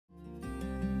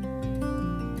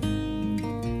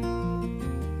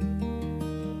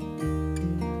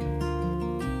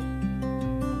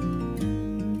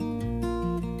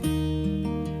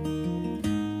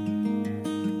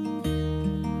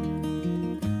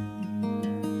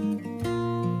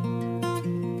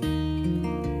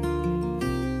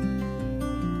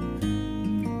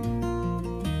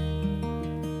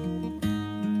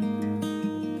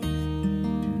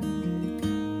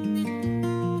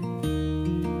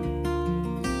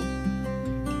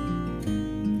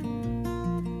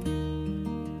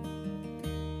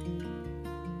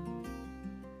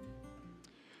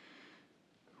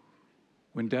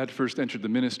When Dad first entered the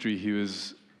ministry, he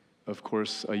was, of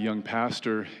course, a young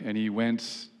pastor, and he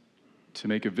went to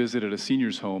make a visit at a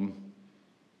senior's home.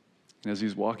 And as he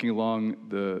was walking along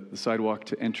the sidewalk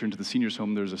to enter into the senior's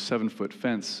home, there's a 7-foot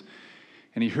fence.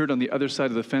 And he heard on the other side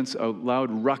of the fence a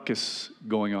loud ruckus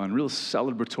going on, real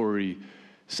celebratory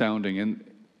sounding.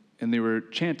 And they were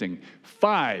chanting,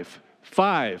 5,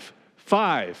 5,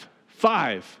 5,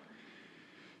 5.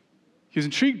 He was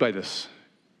intrigued by this,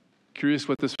 curious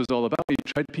what this was all about. He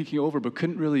tried peeking over, but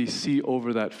couldn't really see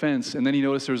over that fence. And then he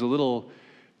noticed there was a little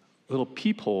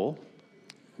peephole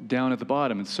down at the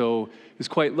bottom. And so it was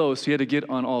quite low, so he had to get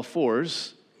on all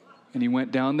fours. And he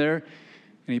went down there,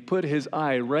 and he put his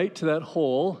eye right to that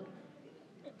hole,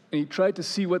 and he tried to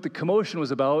see what the commotion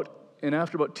was about. And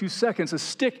after about 2 seconds, a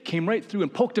stick came right through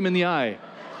and poked him in the eye.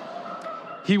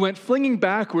 He went flinging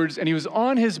backwards, and he was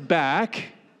on his back,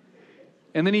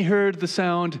 and then he heard the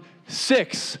sound,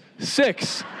 6,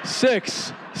 6,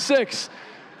 6, 6.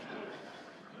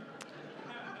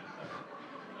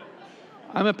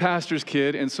 I'm a pastor's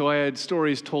kid, and so I had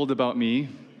stories told about me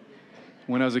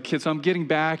when I was a kid, so I'm getting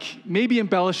back, maybe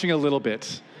embellishing a little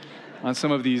bit on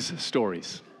some of these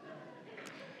stories.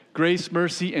 Grace,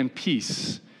 mercy, and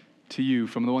peace to you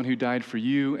from the one who died for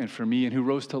you and for me and who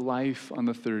rose to life on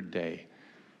the third day,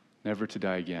 never to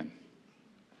die again.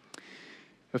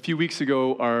 A few weeks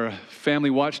ago, our family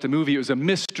watched a movie. It was a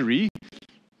mystery,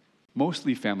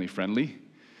 mostly family-friendly.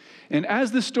 And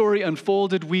as the story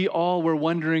unfolded, we all were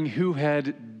wondering who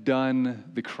had done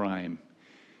the crime.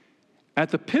 At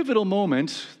the pivotal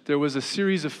moment, there was a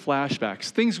series of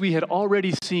flashbacks, things we had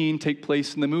already seen take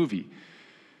place in the movie.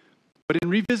 But in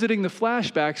revisiting the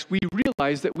flashbacks, we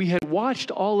realized that we had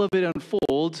watched all of it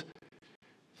unfold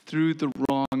through the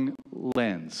wrong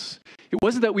lens. It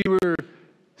wasn't that we were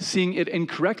seeing it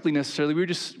incorrectly necessarily, we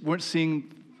weren't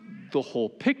seeing the whole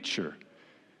picture.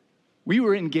 We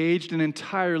were engaged in an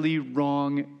entirely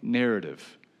wrong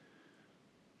narrative.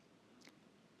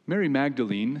 Mary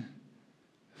Magdalene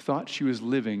thought she was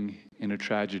living in a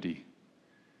tragedy,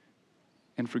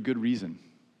 and for good reason.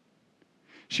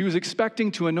 She was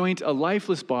expecting to anoint a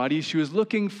lifeless body. She was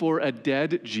looking for a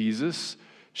dead Jesus.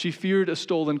 She feared a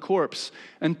stolen corpse,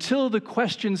 until the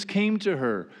questions came to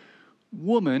her.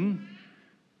 Woman,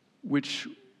 which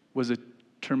was a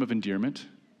term of endearment,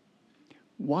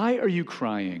 why are you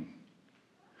crying?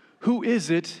 Who is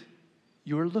it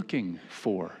you're looking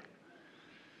for?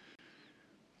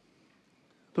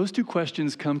 Those two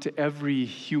questions come to every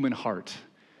human heart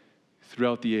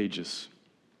throughout the ages.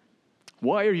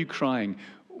 Why are you crying?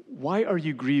 Why are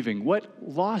you grieving? What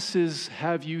losses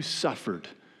have you suffered?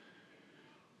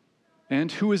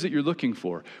 And who is it you're looking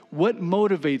for? What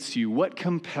motivates you? What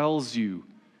compels you?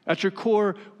 At your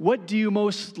core, what do you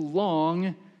most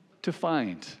long to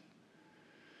find?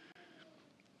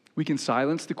 We can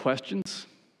silence the questions.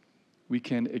 We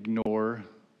can ignore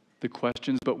the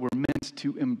questions, but we're meant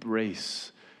to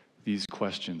embrace these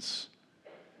questions.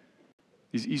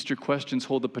 These Easter questions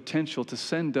hold the potential to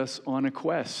send us on a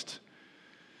quest.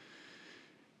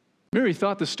 Mary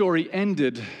thought the story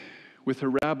ended with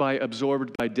her rabbi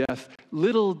absorbed by death.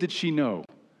 Little did she know,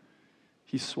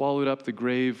 he swallowed up the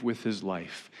grave with his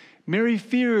life. Mary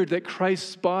feared that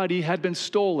Christ's body had been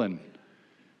stolen,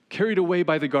 carried away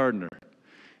by the gardener.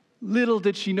 Little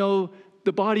did she know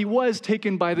the body was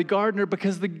taken by the gardener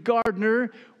because the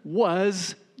gardener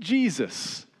was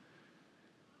Jesus.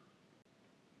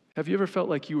 Have you ever felt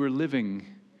like you were living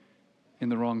in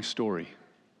the wrong story?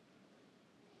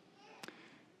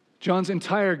 John's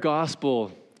entire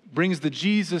gospel brings the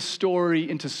Jesus story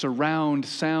into surround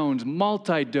sound,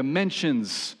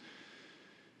 multi-dimensions,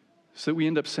 so that we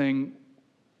end up saying,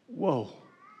 whoa,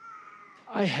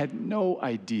 I had no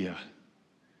idea.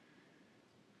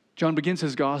 John begins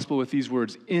his gospel with these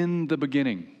words, in the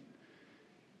beginning.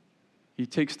 He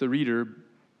takes the reader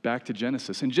back to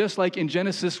Genesis. And just like in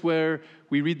Genesis where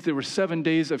we read there were 7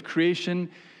 days of creation,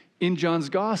 in John's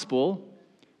gospel,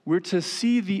 we're to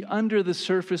see the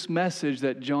under-the-surface message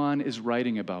that John is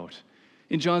writing about.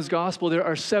 In John's gospel, there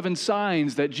are 7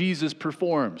 signs that Jesus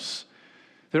performs.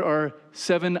 There are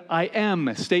 7 I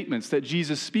am statements that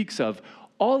Jesus speaks of.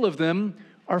 All of them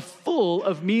are full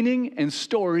of meaning and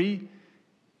story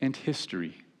and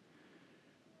history.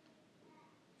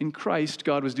 In Christ,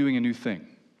 God was doing a new thing.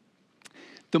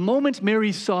 The moment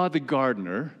Mary saw the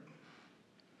gardener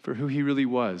for who he really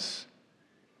was,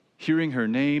 hearing her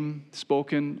name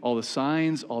spoken, all the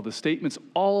signs, all the statements,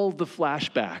 all the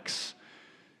flashbacks,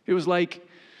 it was like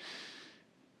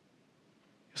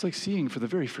seeing for the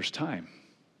very first time.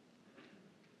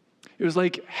 It was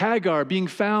like Hagar being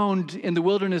found in the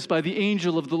wilderness by the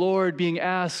angel of the Lord, being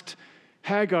asked,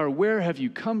 Hagar, where have you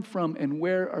come from and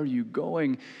where are you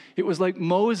going? It was like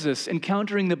Moses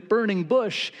encountering the burning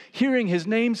bush, hearing his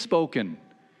name spoken.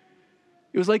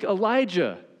 It was like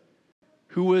Elijah,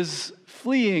 who was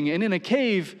fleeing and in a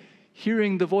cave,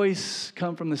 hearing the voice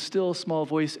come from the still small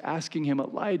voice asking him,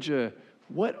 Elijah,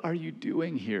 what are you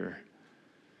doing here?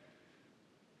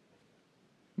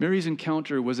 Mary's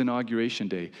encounter was Inauguration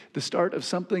Day, the start of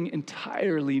something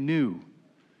entirely new.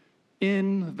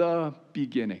 In the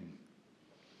beginning.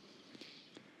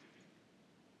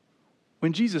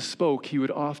 When Jesus spoke, he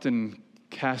would often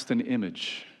cast an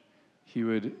image. He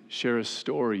would share a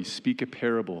story, speak a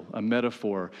parable, a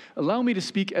metaphor. Allow me to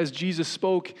speak as Jesus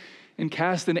spoke and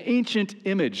cast an ancient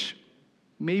image,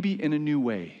 maybe in a new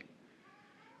way.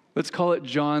 Let's call it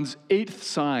John's 8th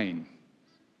sign,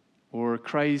 or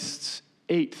Christ's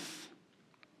 8th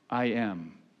I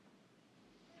am.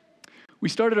 We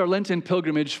started our Lenten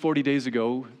pilgrimage 40 days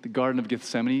ago, the Garden of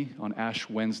Gethsemane, on Ash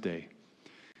Wednesday.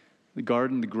 The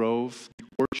garden, the grove, the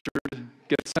orchard.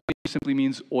 Gethsemane simply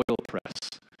means oil press.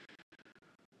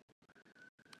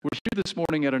 We're here this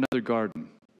morning at another garden,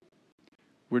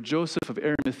 where Joseph of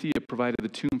Arimathea provided the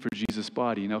tomb for Jesus'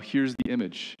 body. Now here's the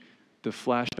image, the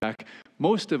flashback.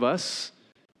 Most of us,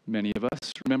 many of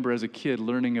us, remember as a kid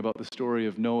learning about the story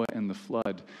of Noah and the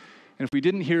flood. And if we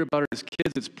didn't hear about it as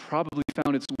kids, it's probably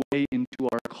found its way into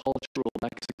our cultural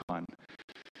lexicon.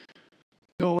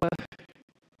 Noah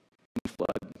and the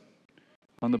flood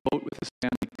on the boat with his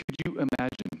family. Could you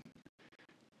imagine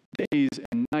days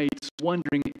and nights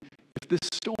wondering if this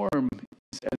storm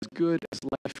is as good as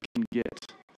life can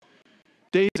get?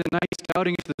 Days and nights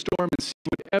doubting if the storm and sea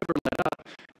would ever let up.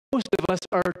 Most of us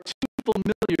are too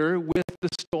familiar with the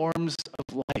storms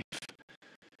of life.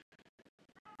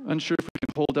 Unsure if we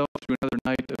can hold out through another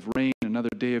night of rain, another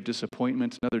day of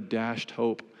disappointment, another dashed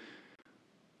hope.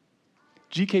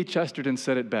 G.K. Chesterton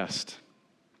said it best.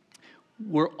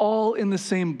 We're all in the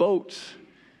same boat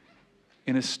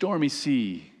in a stormy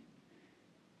sea,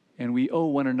 and we owe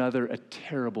one another a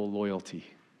terrible loyalty.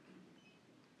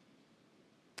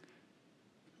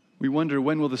 We wonder,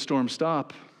 when will the storm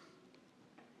stop?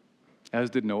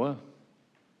 As did Noah.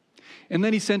 And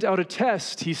then he sent out a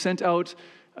test. He sent out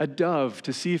a dove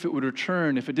to see if it would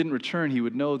return. If it didn't return, he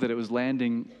would know that it was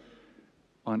landing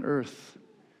on earth.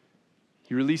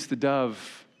 He released the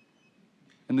dove,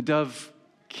 and the dove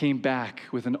came back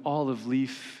with an olive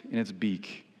leaf in its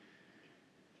beak.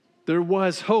 There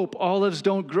was hope. Olives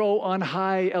don't grow on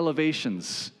high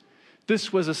elevations.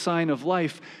 This was a sign of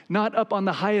life, not up on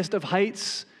the highest of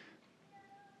heights,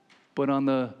 but on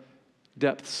the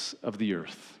depths of the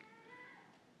earth.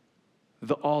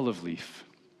 The olive leaf.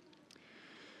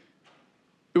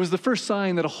 It was the first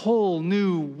sign that a whole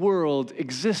new world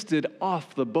existed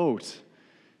off the boat.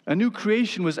 A new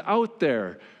creation was out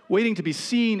there, waiting to be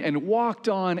seen and walked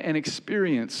on and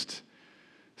experienced.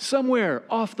 Somewhere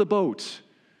off the boat,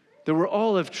 there were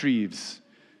olive trees,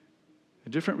 a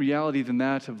different reality than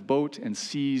that of boat and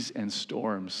seas and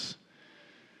storms.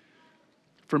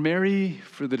 For Mary,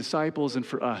 for the disciples, and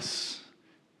for us,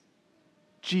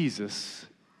 Jesus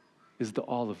is the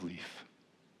olive leaf.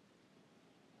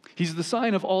 He's the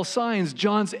sign of all signs,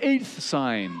 John's 8th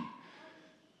sign.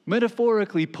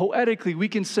 Metaphorically, poetically, we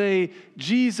can say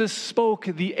Jesus spoke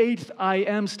the 8th I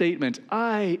am statement.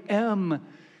 I am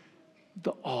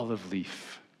the olive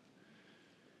leaf.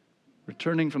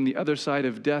 Returning from the other side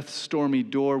of death's stormy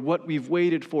door, what we've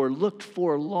waited for, looked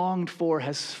for, longed for,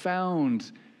 has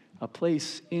found a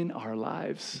place in our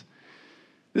lives.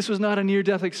 This was not a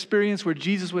near-death experience where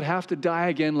Jesus would have to die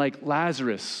again like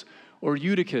Lazarus or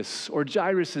Eutychus or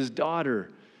Jairus'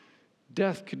 daughter.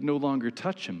 Death could no longer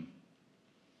touch him.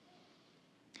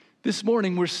 This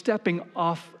morning, we're stepping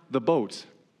off the boat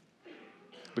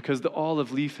because the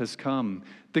olive leaf has come.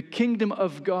 The kingdom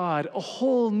of God, a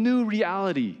whole new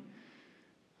reality,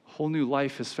 a whole new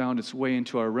life has found its way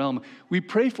into our realm. We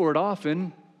pray for it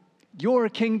often. Your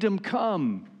kingdom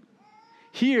come,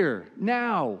 here,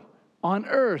 now, on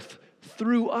earth,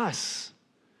 through us.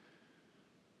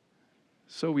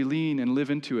 So we lean and live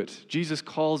into it. Jesus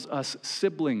calls us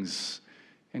siblings,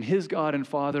 and his God and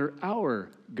Father, our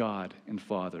God and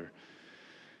Father.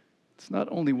 It's not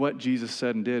only what Jesus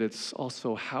said and did, it's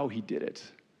also how he did it.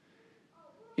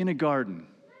 In a garden,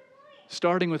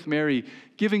 starting with Mary,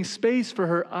 giving space for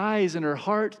her eyes and her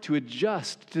heart to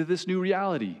adjust to this new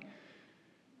reality,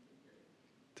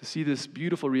 to see this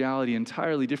beautiful reality,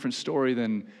 entirely different story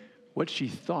than what she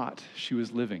thought she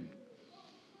was living.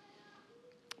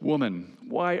 Woman,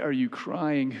 why are you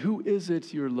crying? Who is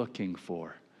it you're looking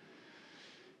for?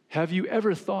 Have you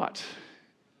ever thought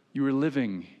you were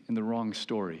living in the wrong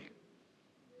story?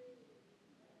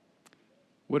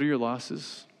 What are your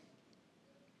losses?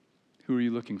 Who are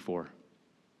you looking for?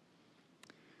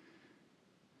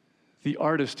 The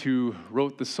artist who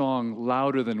wrote the song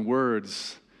Louder Than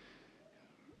Words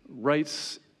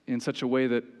writes in such a way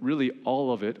that really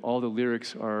all of it, all the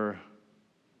lyrics are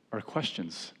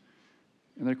questions.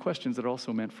 And they're questions that are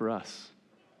also meant for us.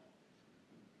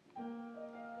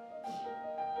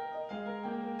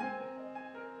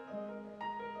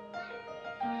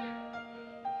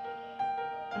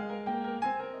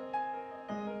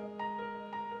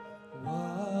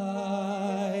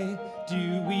 Why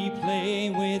do we play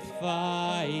with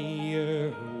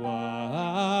fire?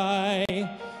 Why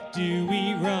do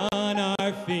we run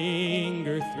our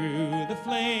finger through the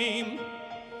flame?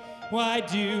 Why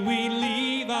do we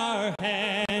leave our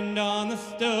hand on the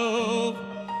stove,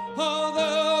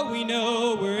 although we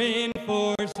know we're in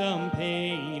for some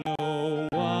pain? Oh,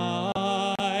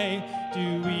 why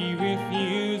do we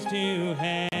refuse to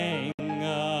hang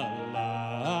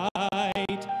a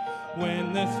light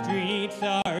when the streets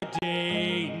are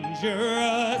dangerous?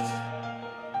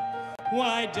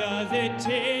 Why does it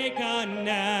take an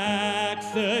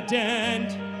accident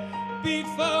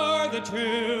before the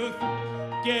truth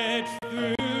gets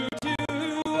through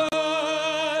to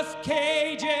us?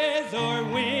 Cages or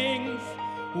wings,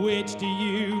 which do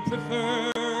you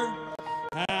prefer?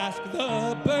 Ask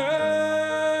the birds.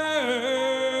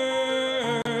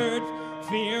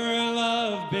 Fear or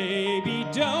love, baby,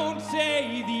 don't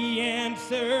say the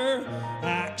answer.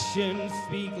 Actions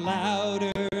speak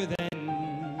louder than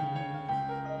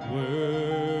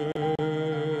words.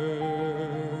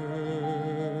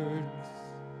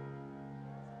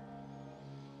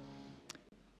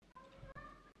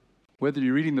 Whether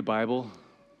you're reading the Bible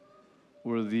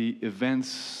or the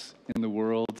events in the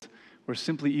world or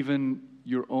simply even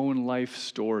your own life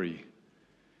story,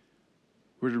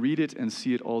 we're to read it and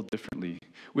see it all differently,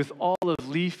 with olive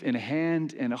leaf in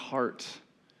hand and heart,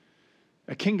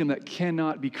 a kingdom that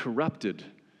cannot be corrupted,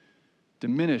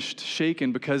 diminished,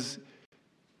 shaken, because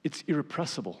it's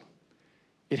irrepressible.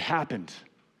 It happened,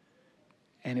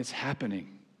 and it's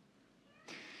happening.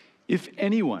 If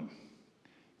anyone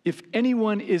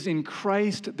is in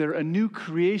Christ, they're a new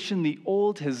creation. The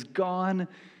old has gone,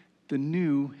 the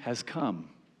new has come.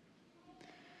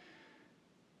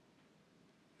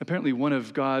 Apparently, one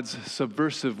of God's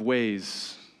subversive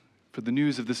ways for the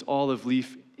news of this olive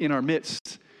leaf in our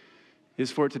midst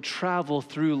is for it to travel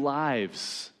through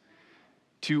lives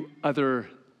to other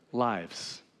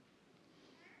lives.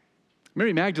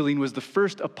 Mary Magdalene was the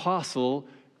first apostle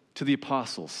to the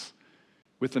apostles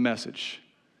with the message.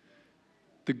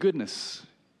 The goodness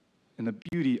and the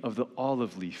beauty of the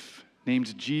olive leaf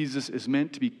named Jesus is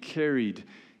meant to be carried,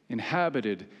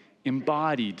 inhabited,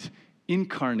 embodied,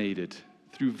 incarnated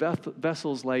through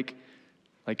vessels like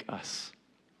us.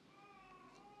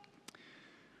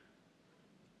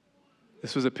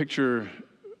 This was a picture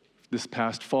this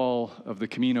past fall of the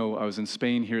Camino. I was in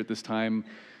Spain here at this time.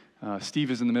 Steve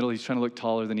is in the middle. He's trying to look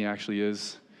taller than he actually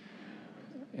is.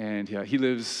 And yeah, he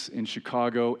lives in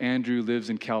Chicago. Andrew lives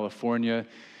in California.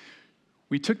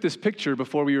 We took this picture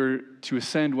before we were to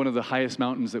ascend one of the highest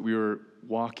mountains that we were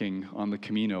walking on the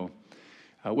Camino.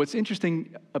 What's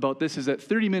interesting about this is that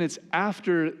 30 minutes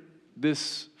after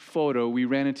this photo, we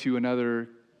ran into another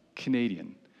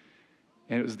Canadian.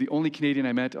 And it was the only Canadian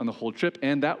I met on the whole trip,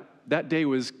 and that day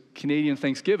was Canadian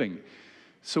Thanksgiving.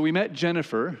 So we met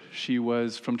Jennifer. She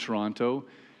was from Toronto,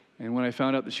 and when I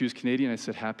found out that she was Canadian, I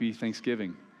said, "Happy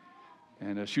Thanksgiving."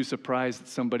 And she was surprised that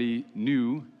somebody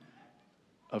knew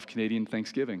of Canadian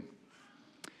Thanksgiving.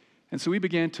 And so we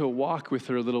began to walk with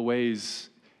her a little ways.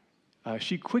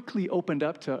 She quickly opened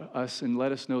up to us and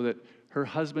let us know that her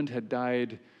husband had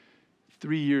died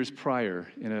 3 years prior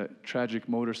in a tragic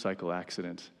motorcycle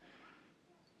accident.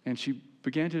 And she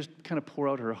began to just kind of pour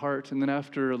out her heart. And then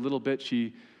after a little bit,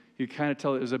 you kind of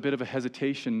tell there was a bit of a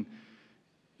hesitation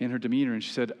in her demeanor. And she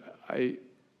said, I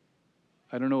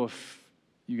don't know if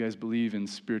you guys believe in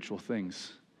spiritual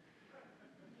things.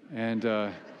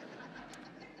 And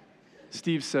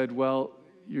Steve said, "Well,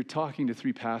 you're talking to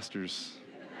 3 pastors."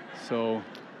 So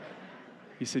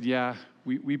he said, "Yeah,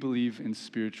 we believe in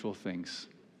spiritual things."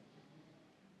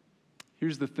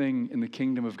 Here's the thing in the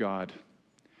kingdom of God.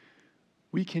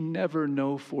 We can never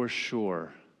know for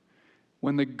sure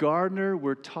when the gardener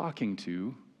we're talking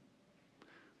to,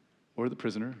 or the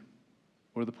prisoner,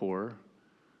 or the poor,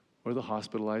 or the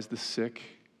hospitalized, the sick,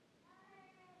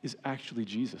 is actually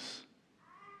Jesus.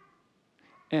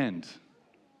 And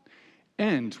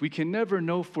we can never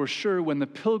know for sure when the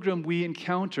pilgrim we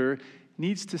encounter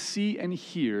needs to see and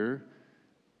hear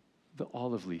the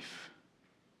olive leaf,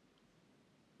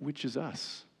 which is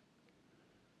us.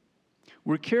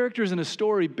 We're characters in a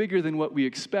story bigger than what we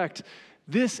expect.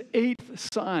 This eighth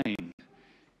sign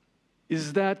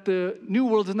is that the new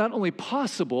world is not only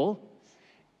possible,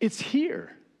 it's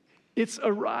here. It's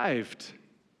arrived.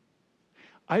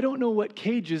 I don't know what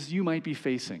cages you might be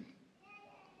facing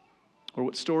or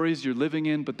what stories you're living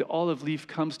in, but the olive leaf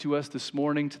comes to us this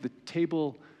morning to the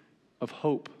table of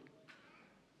hope.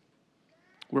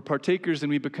 We're partakers and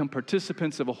we become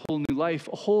participants of a whole new life,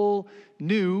 a whole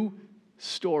new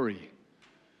story.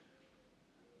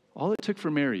 All it took for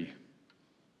Mary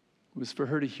was for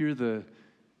her to hear the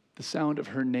sound of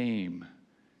her name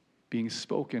being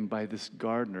spoken by this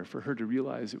gardener, for her to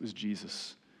realize it was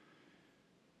Jesus.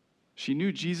 She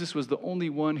knew Jesus was the only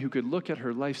one who could look at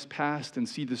her life's past and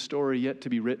see the story yet to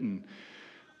be written.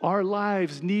 Our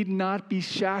lives need not be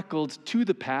shackled to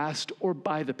the past or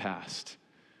by the past.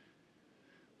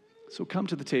 So come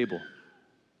to the table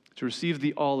to receive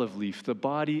the olive leaf, the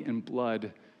body and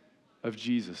blood of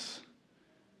Jesus.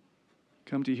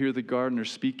 Come to hear the gardener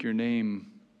speak your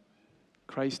name,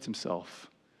 Christ himself.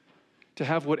 To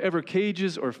have whatever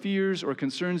cages or fears or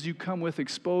concerns you come with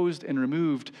exposed and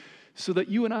removed, so that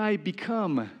you and I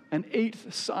become an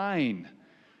eighth sign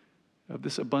of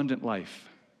this abundant life.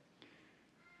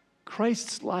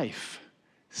 Christ's life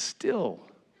still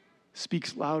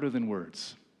speaks louder than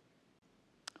words.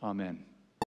 Amen.